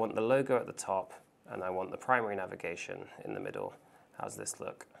 Actually, I want the logo at the top, and I want the primary navigation in the middle. How's this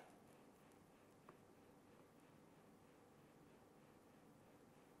look?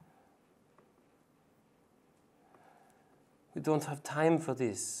 We don't have time for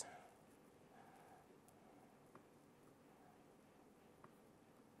this.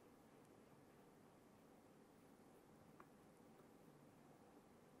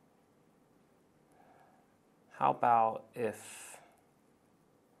 How about if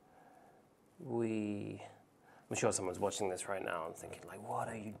we, I'm sure someone's watching this right now and thinking like, what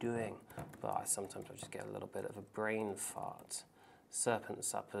are you doing? But sometimes I just get a little bit of a brain fart. Serpent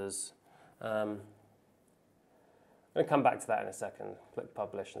suppers. I'm going to come back to that in a second. Click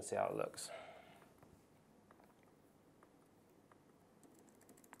publish and see how it looks.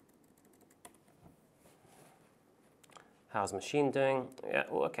 How's Machine doing? Yeah,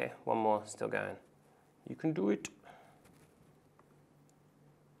 oh, okay, one more, still going. You can do it.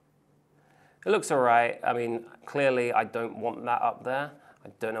 It looks all right. I mean, clearly I don't want that up there. I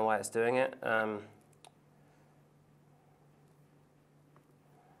don't know why it's doing it. I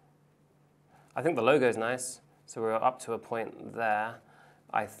think the logo is nice. So we're up to a point there.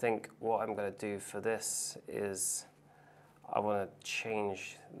 I think what I'm going to do for this is I want to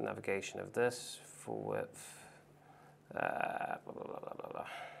change the navigation of this full width. Blah, blah, blah, blah, blah.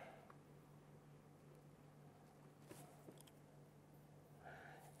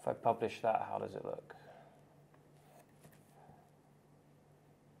 If I publish that, how does it look?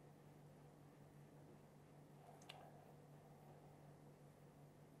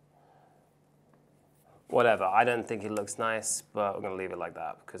 Whatever, I don't think it looks nice, but I'm going to leave it like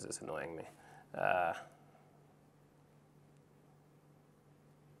that because it's annoying me.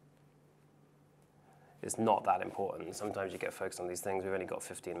 It's not that important. Sometimes you get focused on these things. We've only got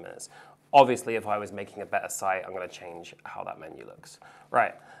 15 minutes. Obviously, if I was making a better site, I'm going to change how that menu looks.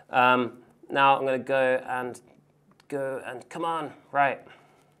 Right. Now I'm going to go and come on. Right.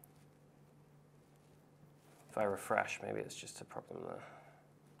 If I refresh, maybe it's just a problem there.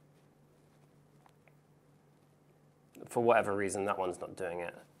 For whatever reason, that one's not doing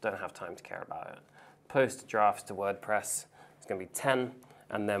it. Don't have time to care about it. Post drafts to WordPress. It's going to be 10,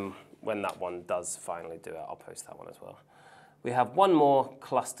 and then when that one does finally do it, I'll post that one as well. We have one more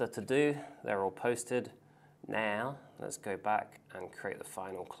cluster to do. They're all posted. Now, let's go back and create the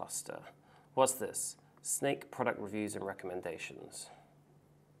final cluster. What's this? Snake product reviews and recommendations.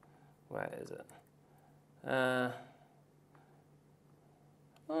 Where is it?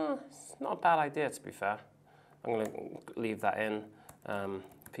 It's not a bad idea, to be fair. I'm going to leave that in.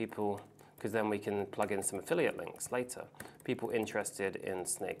 People, because then we can plug in some affiliate links later. People interested in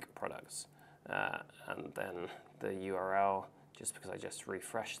Snake products. And then the URL, just because I just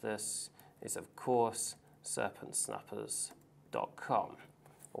refreshed this, is of course serpentsnappers.com,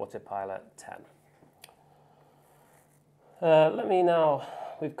 autopilot 10. Let me now,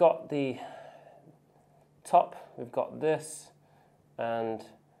 we've got the top, we've got this, and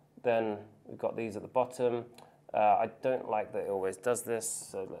then we've got these at the bottom. I don't like that it always does this,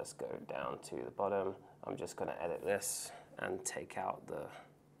 so let's go down to the bottom. I'm just going to edit this and take out the,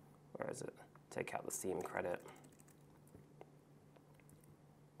 where is it? Take out the theme credit.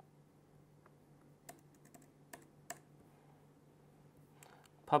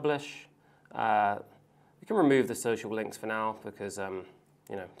 Publish. We can remove the social links for now because, don't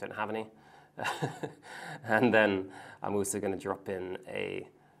have any. And then I'm also going to drop in a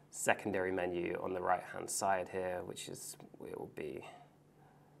secondary menu on the right-hand side here, which will be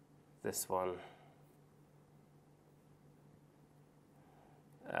this one.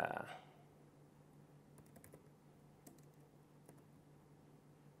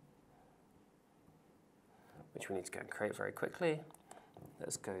 Which we need to go and create very quickly.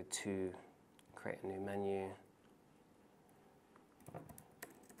 Let's go to create a new menu.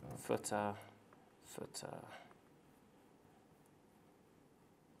 Footer, footer.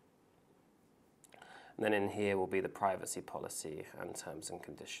 And then in here will be the privacy policy and terms and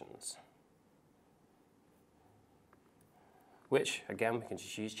conditions. Which, again, we can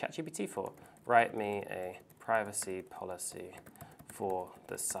just use ChatGPT for. Write me a privacy policy for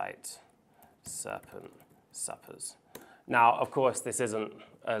the site Serpent Suppers. Now, of course, this isn't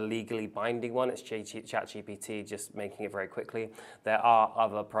a legally binding one. It's ChatGPT just making it very quickly. There are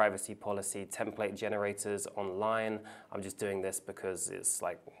other privacy policy template generators online. I'm just doing this because it's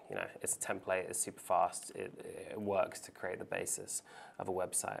like, it's a template, it's super fast. It works to create the basis of a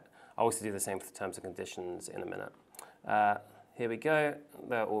website. I'll also do the same for the terms and conditions in a minute. Here we go.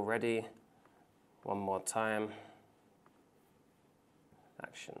 They're all ready. One more time.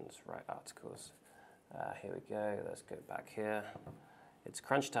 Actions, write articles. Here we go, let's go back here. It's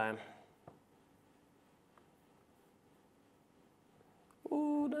crunch time.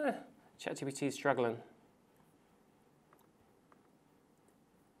 Oh no, ChatGPT is struggling.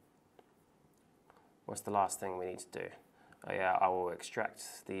 What's the last thing we need to do? Oh yeah, I will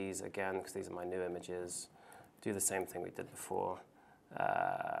extract these again because these are my new images. Do the same thing we did before.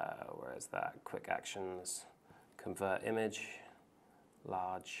 Where is that? Quick actions, convert image,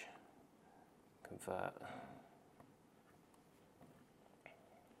 large. Convert.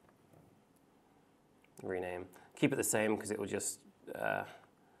 rename. Keep it the same because it will just,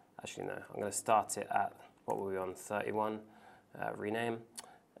 actually no, I'm going to start it at, what were we on, 31, rename.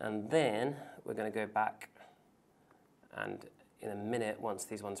 And then we're going to go back, and in a minute, once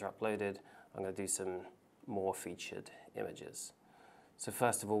these ones are uploaded, I'm going to do some more featured images. So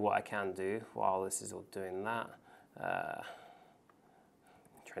first of all, what I can do while this is all doing that, I'm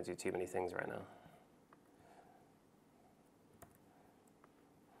trying to do too many things right now.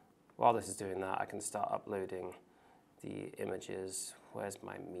 While this is doing that, I can start uploading the images. Where's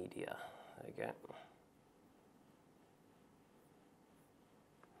my media? There you go.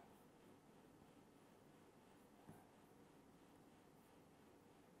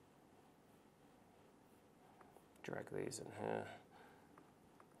 Drag these in here.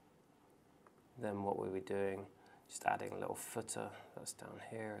 Then what were we doing? Just adding a little footer. That's down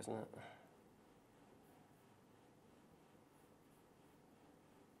here, isn't it?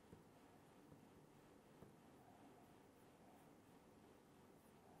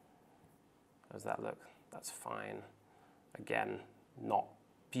 How does that look? That's fine. Again, not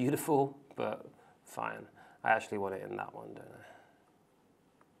beautiful, but fine. I actually want it in that one, don't I?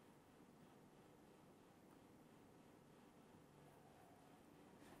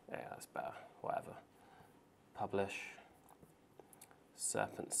 Yeah, that's better. Whatever. Publish.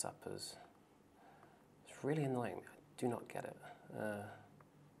 Serpent suppers. It's really annoying. I do not get it.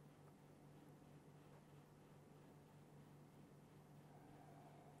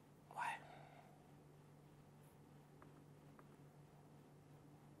 Why?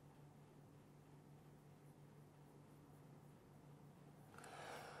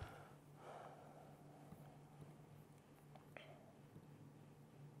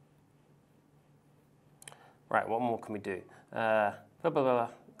 Right, what more can we do? Blah, blah, blah.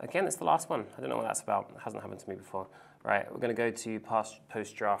 Again, it's the last one. I don't know what that's about. It hasn't happened to me before. Right, we're going to go to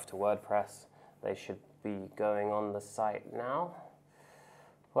post draft to WordPress. They should be going on the site now.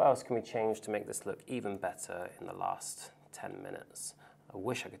 What else can we change to make this look even better in the last 10 minutes? I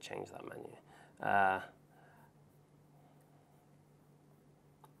wish I could change that menu.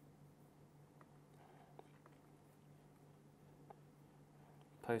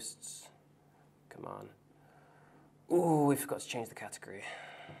 Posts, come on. Ooh, we forgot to change the category.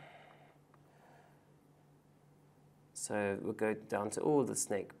 So we'll go down to all the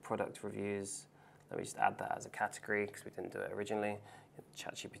snake product reviews. Let me just add that as a category because we didn't do it originally.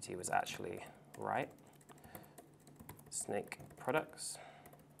 ChatGPT was actually right. Snake products.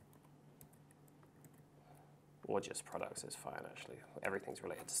 Or just products is fine actually. Everything's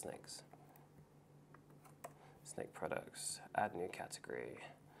related to snakes. Snake products, add new category.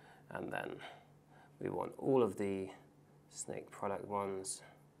 And then we want all of the snake product ones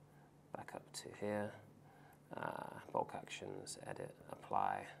back up to here. Bulk actions, edit,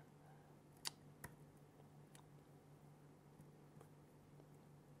 apply.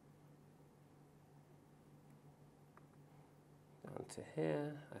 Down to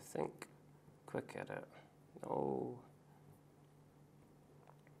here, I think. Quick edit. No.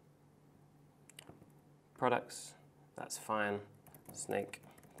 Products, that's fine. Snake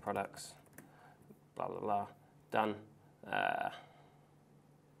products. Blah, blah, blah. Done.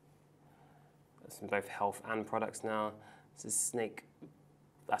 That's in both health and products now. This is snake.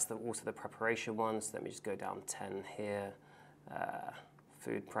 That's also the preparation one. So let me just go down 10 here.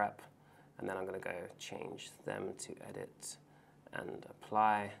 Food prep. And then I'm going to go change them to edit and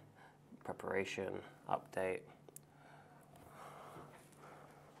apply. Preparation, update.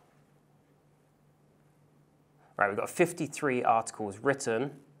 Right, we've got 53 articles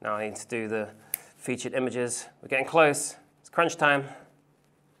written. Now I need to do the featured images. We're getting close. It's crunch time.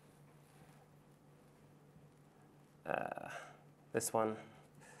 This one,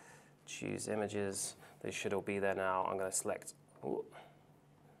 choose images. They should all be there now. I'm going to select, ooh,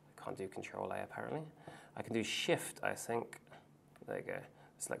 I can't do Control A apparently. I can do Shift, I think. There you go.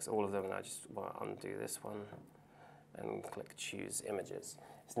 Selects all of them, and I just want to undo this one and click choose images.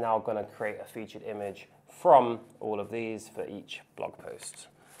 It's now going to create a featured image from all of these for each blog post.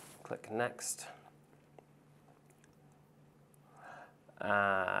 Click next.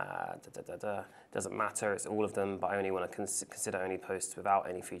 Doesn't matter, it's all of them, but I only want to consider only posts without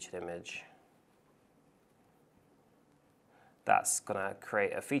any featured image. That's going to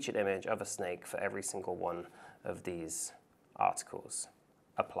create a featured image of a snake for every single one of these articles.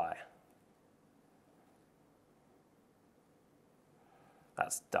 Apply.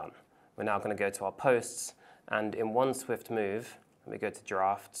 That's done. We're now going to go to our posts, and in one swift move, let me go to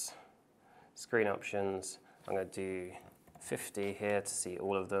drafts, screen options. I'm going to do 50 here to see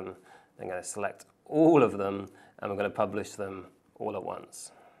all of them. I'm going to select all of them, and we're going to publish them all at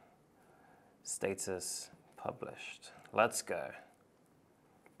once. Status published. Let's go.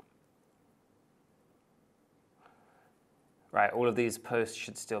 Right, all of these posts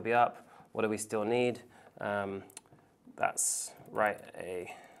should still be up. What do we still need? That's write an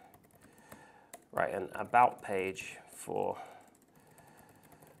about page for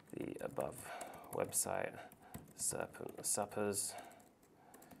the above website, Serpent Suppers.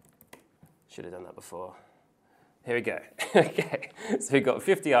 Should have done that before. Here we go. Okay, so we've got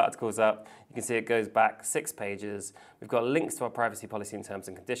 50 articles up. You can see it goes back 6 pages. We've got links to our privacy policy and terms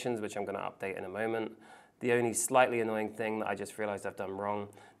and conditions, which I'm going to update in a moment. The only slightly annoying thing that I just realized I've done wrong,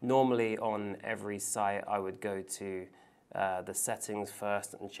 normally on every site I would go to the settings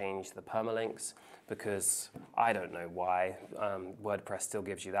first and change the permalinks, because I don't know why. WordPress still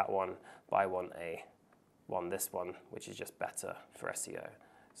gives you that one, but I want this one, which is just better for SEO.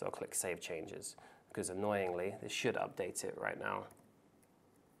 So I'll click Save Changes, because annoyingly, this should update it right now.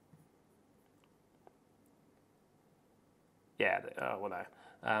 Yeah, well no.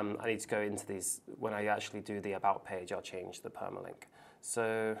 I need to go into these. When I actually do the About page, I'll change the permalink.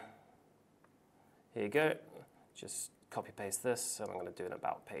 So here you go. Just copy paste this, and I'm going to do an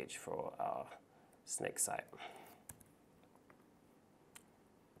About page for our snake site.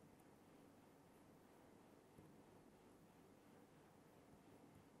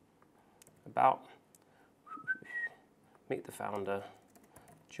 About. Meet the founder,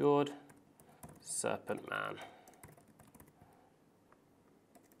 Jord, Serpent Man.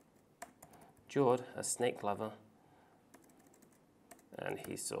 Jord, a snake lover, and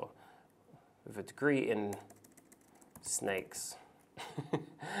he saw with a degree in snakes.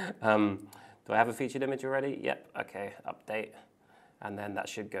 Do I have a featured image already? Yep, okay, update. And then that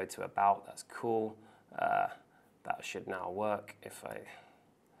should go to about, that's cool. That should now work if I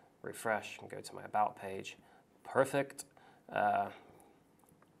refresh and go to my about page. Perfect.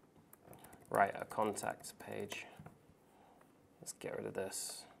 Right, a contact page. Let's get rid of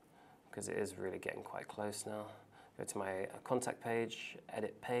this, because it is really getting quite close now. Go to my contact page,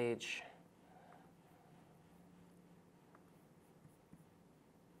 edit page.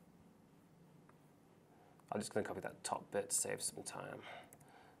 I'm just going to copy that top bit to save some time.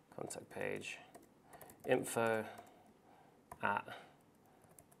 Contact page, info at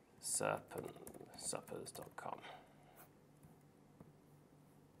serpentsuppers.com.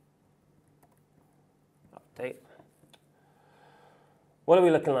 Update. What are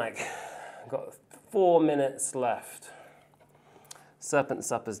we looking like? I've got 4 minutes left.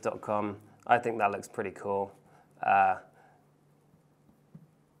 Serpentsuppers.com. I think that looks pretty cool.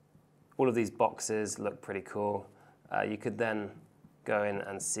 All of these boxes look pretty cool. You could then go in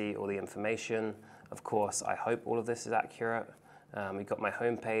and see all the information. Of course, I hope all of this is accurate. We've got my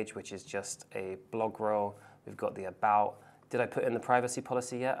home page, which is just a blog roll. We've got the about. Did I put in the privacy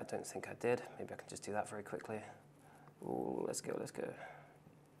policy yet? I don't think I did. Maybe I can just do that very quickly. Ooh, let's go, let's go.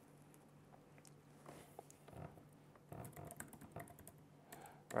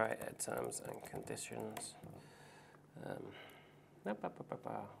 Right, terms and conditions. Where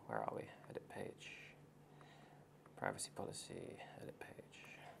are we? Edit page. Privacy policy, edit page.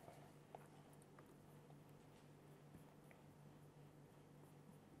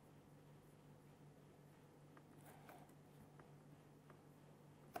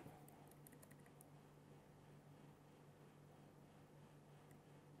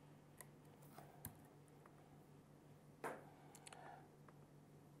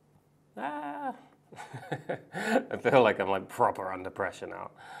 I feel like I'm like proper under pressure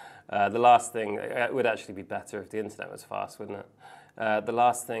now. The last thing, it would actually be better if the internet was fast, wouldn't it? The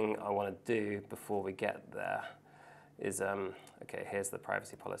last thing I want to do before we get there is, okay, here's the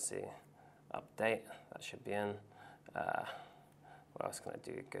privacy policy update. That should be in. What else can I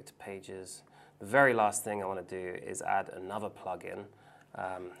do? Go to pages. The very last thing I want to do is add another plugin,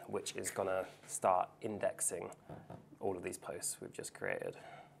 which is going to start indexing all of these posts we've just created.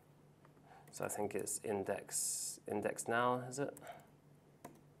 So I think it's index now, is it?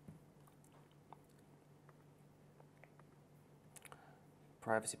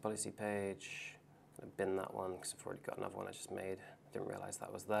 Privacy policy page. I'm going to bin that one because I've already got another one I just made. I didn't realize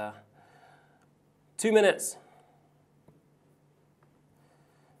that was there. 2 minutes.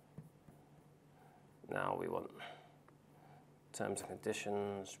 Now we want terms and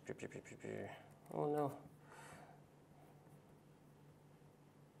conditions. Oh no.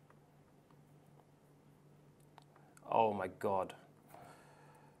 Oh my God.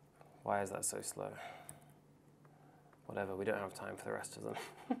 Why is that so slow? Whatever, we don't have time for the rest of them.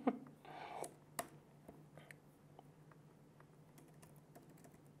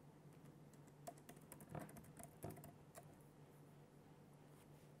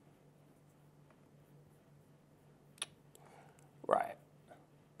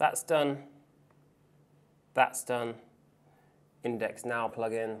 That's done. That's done. Index Now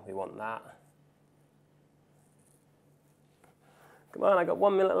plugin, we want that. Come on, I got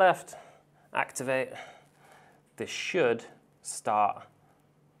 1 minute left. Activate. This should start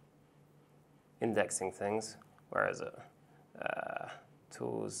indexing things. Where is it?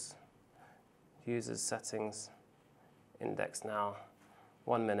 Tools, users, settings, index now.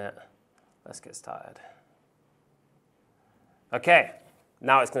 1 minute. Let's get started. Okay,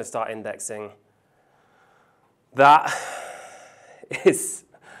 now it's going to start indexing. That is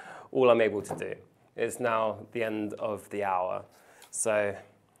all I'm able to do. It's now the end of the hour. So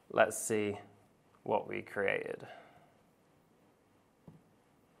let's see what we created.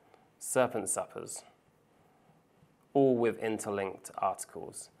 Serpent suppers, all with interlinked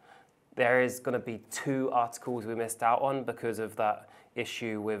articles. There is going to be 2 articles we missed out on because of that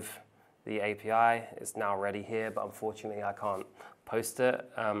issue with the API. It's now ready here, but unfortunately I can't post it.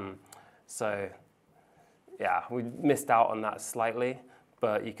 So yeah, we missed out on that slightly,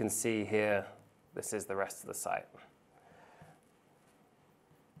 but you can see here, this is the rest of the site.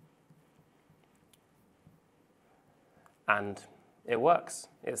 And it works.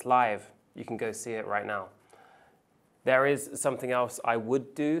 It's live. You can go see it right now. There is something else I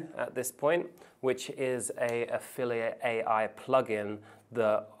would do at this point, which is a affiliate AI plugin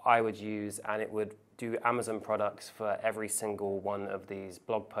that I would use, and it would do Amazon products for every single one of these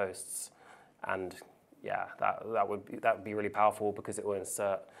blog posts. And yeah, that would be really powerful because it will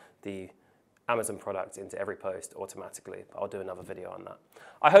insert the Amazon product into every post automatically. I'll do another video on that.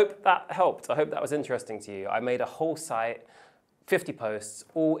 I hope that helped. I hope that was interesting to you. I made a whole site, 50 posts,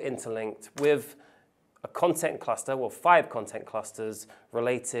 all interlinked with a content cluster, well, 5 content clusters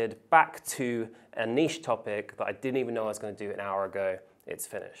related back to a niche topic that I didn't even know I was going to do an hour ago. It's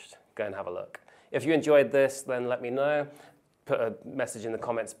finished. Go and have a look. If you enjoyed this, then let me know. Put a message in the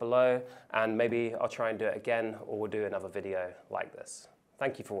comments below, and maybe I'll try and do it again, or we'll do another video like this.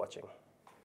 Thank you for watching.